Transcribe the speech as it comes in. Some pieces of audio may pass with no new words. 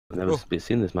never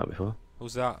seen this map before.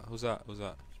 Who's that? Who's that? Who's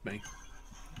that? It's me.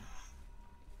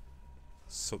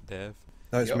 Sup, Dave?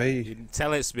 No, it's me. You didn't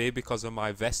tell it's me because of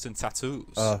my vest and tattoos.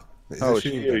 Oh, It's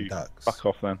you, you. Dax? Fuck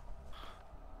off then.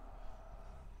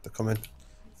 They're coming.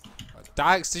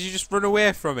 Dax, did you just run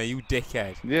away from me, you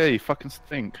dickhead? Yeah, you fucking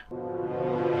stink.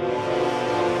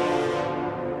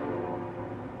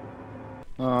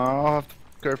 Oh, I'll have to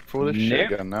go for all this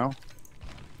shit again now.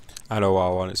 I know what I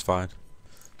want, it's fine.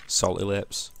 Salty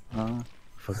lips.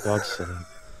 For God's sake.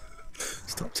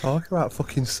 Stop talking about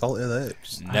fucking salty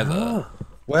lips. Never.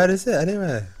 Where is it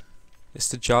anyway? It's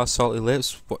the jar salty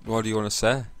lips. What do you want to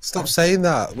say? Stop saying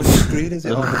that. Which screen is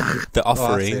it on? The Oh, I see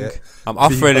offering. it. I'm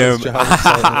offering him. Viva's jar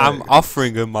salty I'm lips.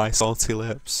 offering him my salty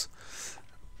lips.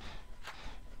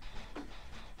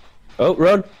 Oh,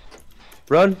 run!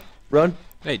 Run! Run!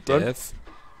 Hey, Dave.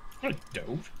 I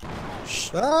don't.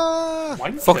 Ah!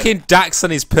 Why Fucking Dax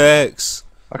and his perks.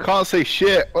 I can't see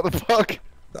shit. What the fuck?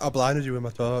 I blinded you with my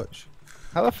torch.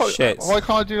 How the fuck? Shit. Why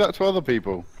can't I do that to other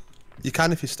people? You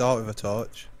can if you start with a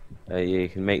torch. Yeah, you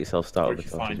can make yourself start Where'd with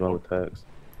you the torch as find well one? with perks.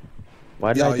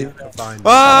 Why did Yeah, I do you that? can find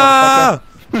Ah!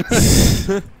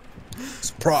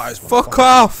 Surprise! Fuck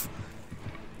off!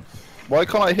 Why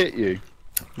can't I hit you?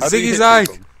 How do you Ziggy hit zag!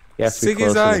 people? You have to be Ziggy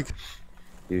close zag! enough,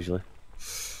 usually.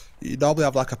 You normally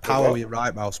have like a power what? with your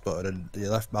right mouse button, and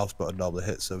your left mouse button normally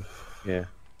hits them. Yeah.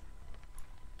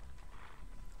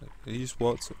 You just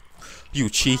walked. You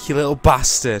cheeky little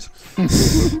bastard!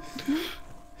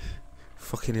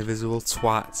 Fucking invisible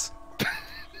twat.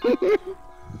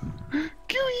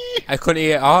 I couldn't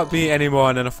hear heartbeat anymore,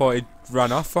 and then I thought he'd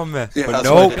ran off from me. Yeah, but that's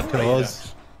nope. what it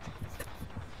was.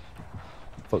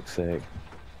 Fuck's sake.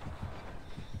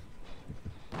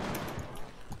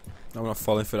 I'm not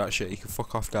falling for that shit. You can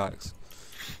fuck off, Dax.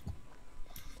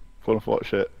 Full of what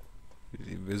shit?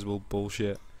 Invisible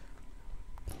bullshit.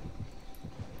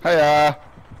 Hiya!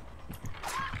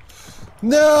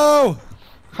 No!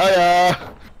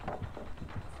 Hiya!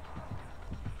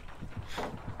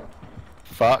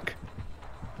 Fuck.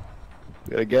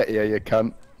 Gonna get you, you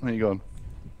cunt. Where you going?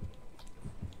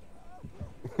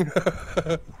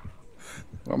 Where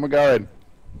am I going?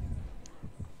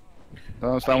 Don't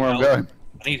understand where I'm going.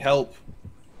 I need help.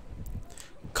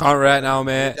 Can't right now,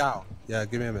 mate. Down. Yeah,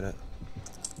 give me a minute.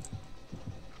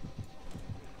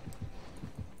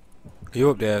 Are you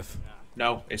up, Dave?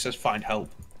 No, it says find help.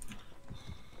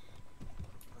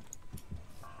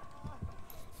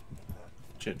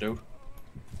 Shit, dude.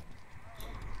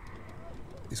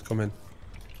 He's coming.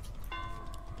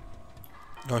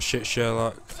 Oh shit,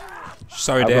 Sherlock.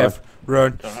 Sorry, I've Dave.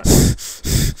 Run. Alright.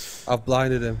 I've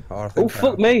blinded him. Or I Oh, think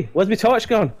fuck me! Where's my torch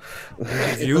gone?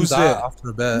 It Used comes out it. after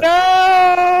a bit.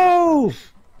 No!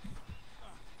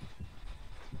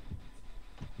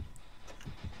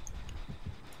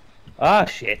 Ah,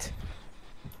 shit.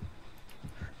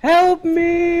 Help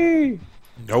me!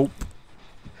 Nope.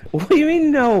 What do you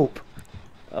mean, nope?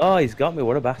 Oh, he's got me.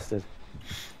 What a bastard.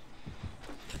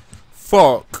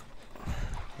 Fuck.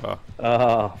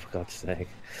 Oh, for God's sake.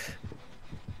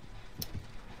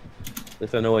 At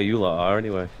least I know where you lot are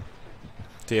anyway.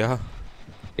 Dear.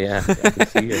 Yeah, I can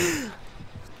see you.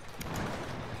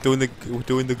 Doing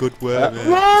the good work, mate.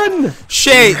 Run!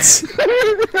 Shit!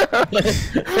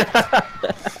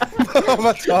 Oh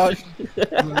my torch!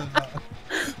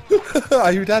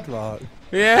 Are you dead, Mark?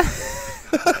 Yeah.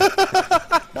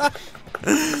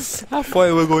 I thought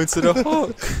we were going to the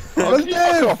hook. Oh,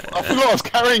 fuck off. I forgot I was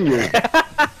carrying you.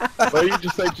 Well, you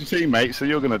just saved your teammate, so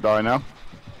you're gonna die now.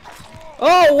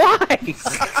 Oh, why?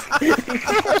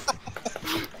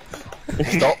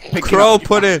 Stop picking Crow up your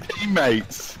pudding.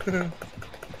 teammates.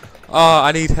 Oh,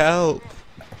 I need help.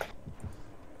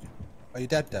 Are you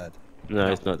dead? No,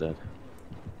 he's not dead.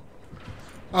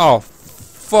 Oh,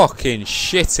 fucking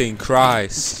shitting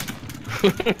Christ.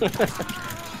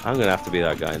 I'm gonna have to be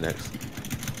that guy next.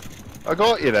 I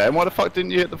got you there, and why the fuck didn't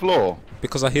you hit the floor?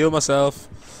 Because I healed myself.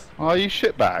 Oh, you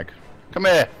shitbag. Come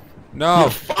here. No. You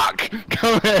fuck.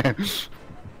 Come here.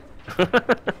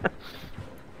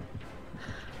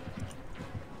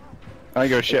 I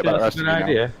go shit about the rest of That's you an now.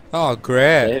 idea. Oh,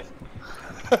 great. Dave.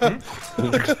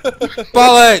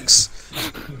 Bollocks!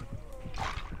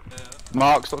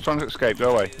 Mark, stop trying to escape.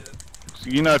 Go away. So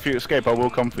you know if you escape, I will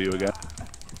come for you again.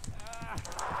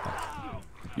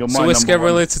 You're my So we're scared number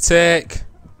one. really to take.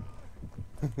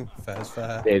 Fair's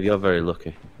fair. Dave, you're very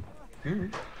lucky.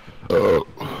 Oh.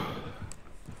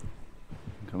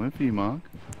 Coming for you, Mark.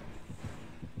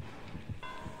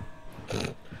 Are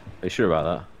you sure about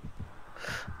that?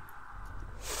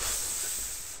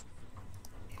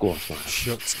 Go on, Smash.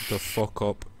 Shut the fuck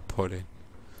up, pudding.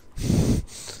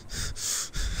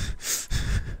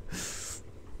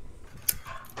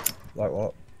 Like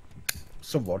what?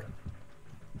 Someone.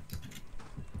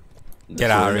 Get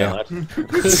out of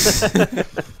here.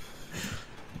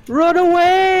 Run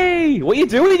away! What are you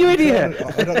doing, you idiot?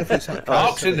 I don't know if it's like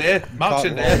Mark's in there. Mark's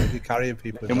in there. You're carrying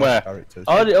people In where? characters.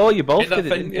 Oh, you both In that did it,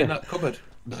 thing, didn't you? in that cupboard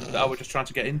that I was just trying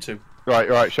to get into.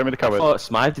 Right, show me the cupboard. Oh,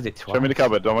 Smythe did it twice. Show me the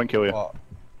cupboard, I won't kill you. What?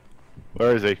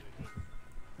 Where is he?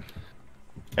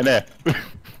 In there.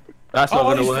 That's not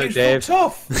gonna work, he's Dave.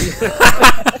 tough.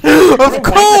 Of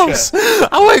course!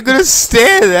 I wasn't gonna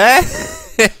stay there!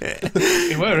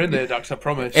 You were in there, Dax, I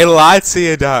promise. He lied to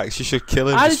you, Dax. You should kill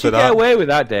him How just did you for get that. away with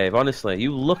that, Dave? Honestly,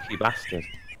 you lucky bastard.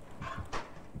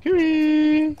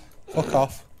 Fuck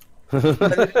off.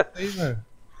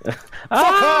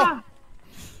 Ah!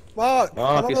 Mark!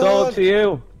 Mark, come it's all on. up to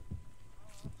you.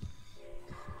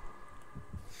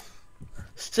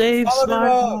 Save Follow me, Smythe.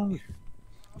 Mark.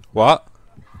 What?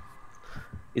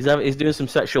 He's doing some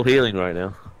sexual healing right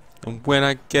now. And when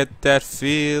I get that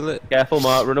feeling... Careful,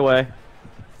 Mark, run away.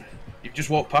 You've just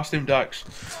walked past him, Dax.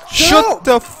 Shut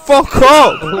the fuck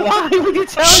up! Why would you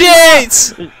tell me?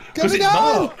 Shit! Because it's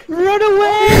down. Mark. Run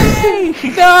away!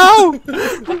 No!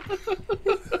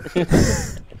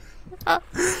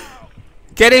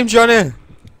 Get him, Johnny!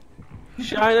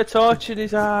 Shine a torch in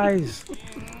his eyes.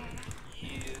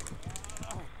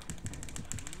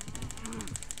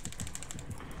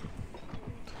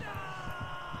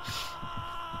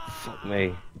 Fuck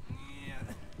me.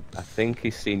 I think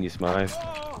he's seen you, Smythe.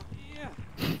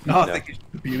 No, I think he's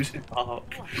abusing Mark.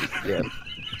 Yeah.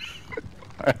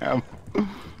 I am.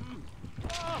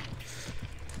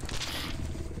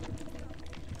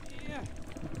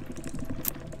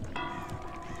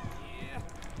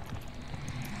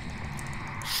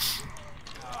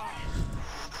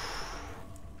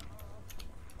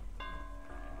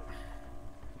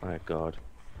 My God.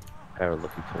 Pair of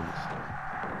lucky cunts.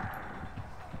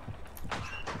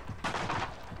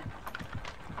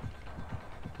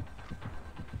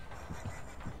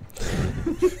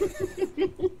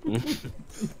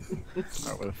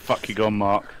 Right, where the fuck you gone,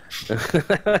 Mark?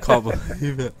 Can't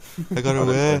believe it. I got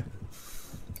away.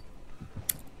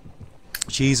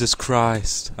 Jesus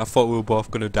Christ. I thought we were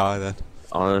both gonna die then.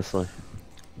 Honestly.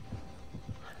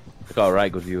 I got a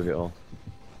right good view of it all.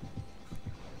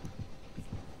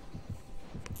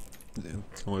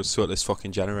 I want to sort this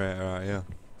fucking generator out here.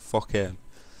 Fuck him.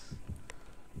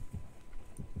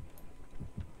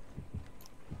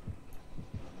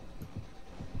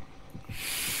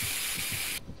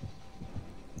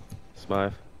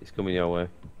 Smythe, he's coming your way.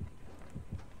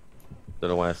 Don't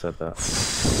know why I said that.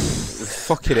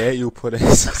 Fucking hate you,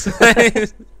 Puddings.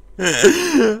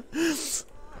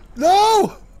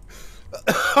 No!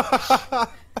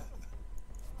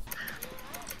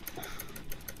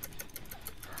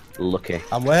 Lucky.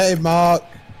 I'm waiting, Mark.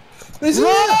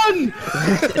 Run!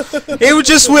 He was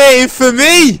just waiting for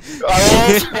me!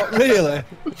 Really?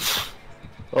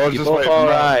 I was You're just both waiting for Mark.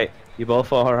 alright. You're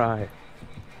both alright.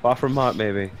 Apart from Mark,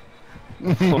 maybe.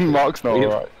 Mark's not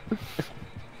You- alright.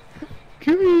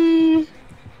 Come here.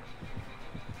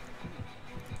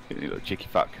 You little cheeky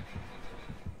fuck.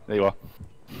 There you are.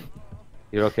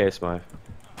 You're okay, Smythe.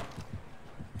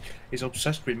 He's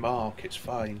obsessed with Mark, it's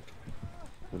fine.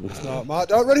 No, Mark,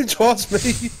 don't run him towards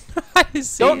me.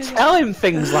 Don't tell him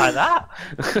things like that!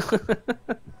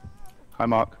 Hi,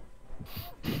 Mark.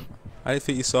 I didn't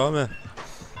think you saw me.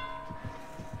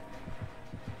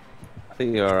 I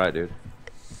think you're alright, dude.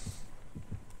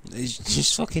 He's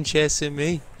just fucking chasing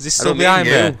me. Is he I still don't mean behind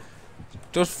you. me?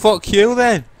 Just fuck you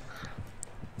then.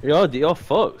 You're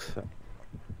fucked.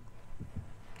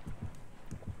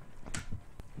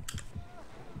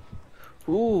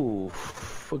 Ooh,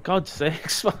 for God's sake,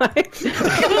 Smythe.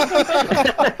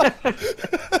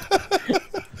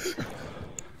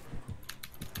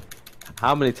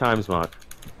 How many times, Mark?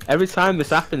 Every time this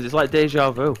happens, it's like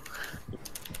deja vu.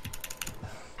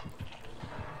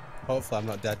 Hopefully I'm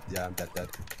not dead. Yeah, I'm dead.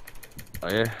 Oh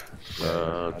yeah?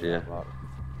 Oh dear.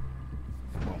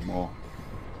 One more.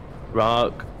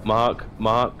 Mark, No.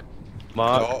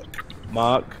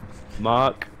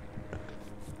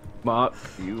 Mark,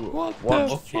 You. What What?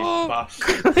 the Lucky fuck?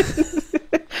 bastard.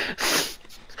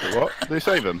 What? Did they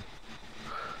save him?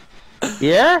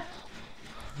 Yeah?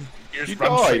 You You just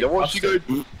ran died. straight I watched you past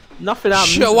go. him. Nothing happened.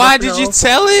 Shit, why nothing did you else.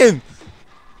 tell him?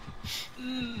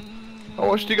 I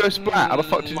watched you go splat. How the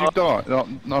fuck did you die?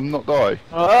 Not die.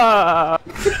 Ah.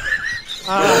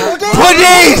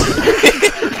 Pudding!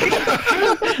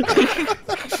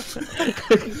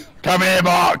 Come here,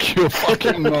 Mark. You're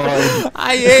fucking mine.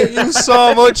 I hate you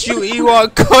so much, you Ewok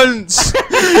cunts!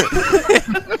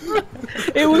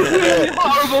 It was really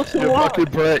horrible to You watch. fucking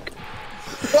prick.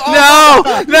 No!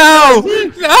 No!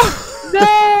 No!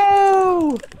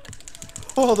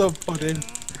 Hold on, pudding.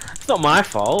 It's not my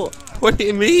fault. What do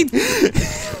you mean?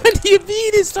 What do you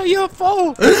mean it's not your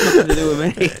fault? It's nothing to do with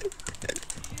me.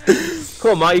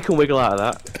 Come on, Mark, you can wiggle out of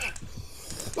that.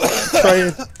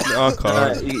 Trying. No, I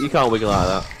can't. You can't wiggle out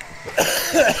of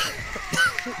that.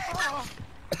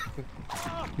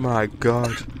 My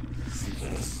God.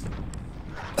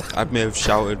 I may have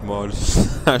shouted more.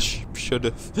 I should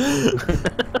have.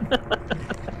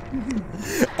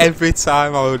 Every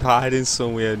time I would hide in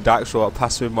somewhere and Daxs walked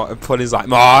past me and Pudding's like,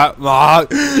 Mark,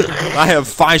 I am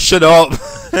fine, shut up.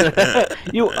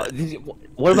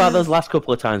 What about those last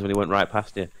couple of times when he went right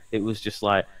past you? It was just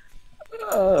like...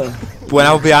 When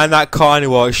I was behind that car and he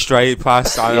walked straight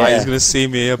past, I know he's going to see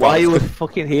me. Why you were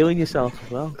fucking healing yourself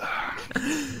as well?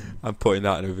 I'm putting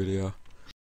that in a video.